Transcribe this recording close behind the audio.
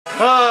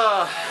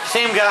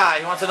Same guy.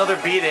 He wants another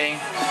beating.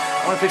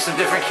 I want to pick some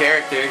different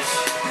characters.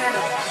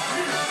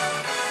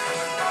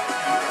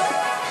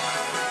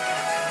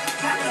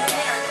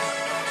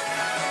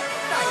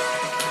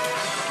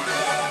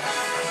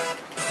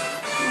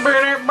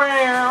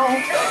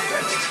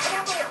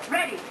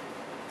 Ready.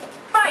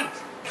 Fight.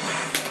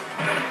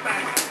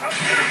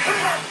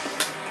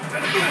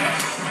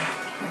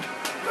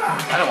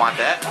 I don't want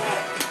that.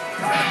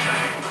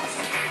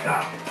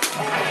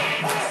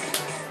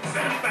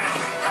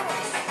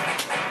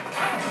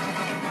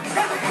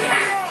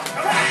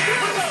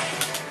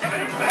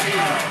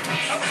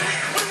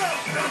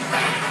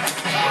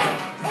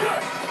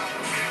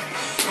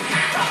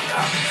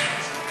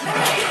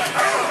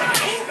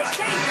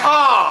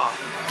 Oh!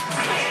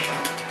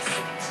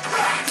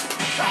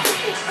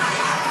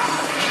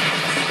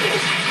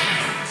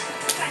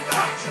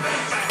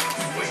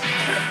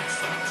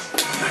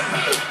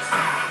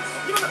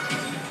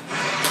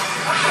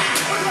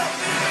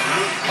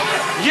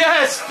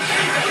 Yes!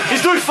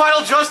 He's doing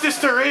final justice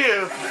to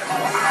Ryu.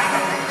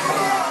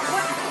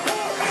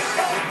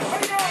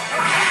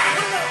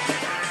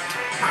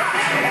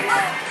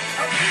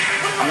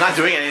 I'm not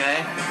doing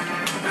anything.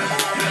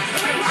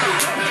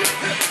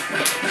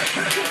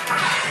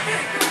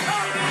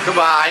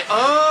 Goodbye.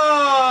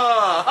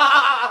 Oh!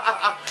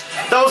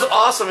 That was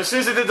awesome. As soon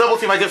as I did double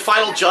team, I did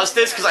final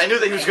justice because I knew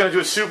that he was going to do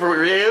a super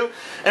Ryu,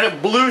 and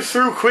it blew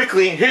through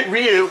quickly and hit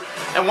Ryu.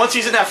 And once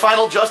he's in that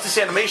final justice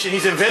animation,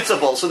 he's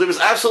invincible. So there was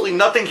absolutely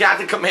nothing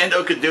Captain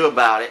Commando could do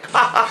about it.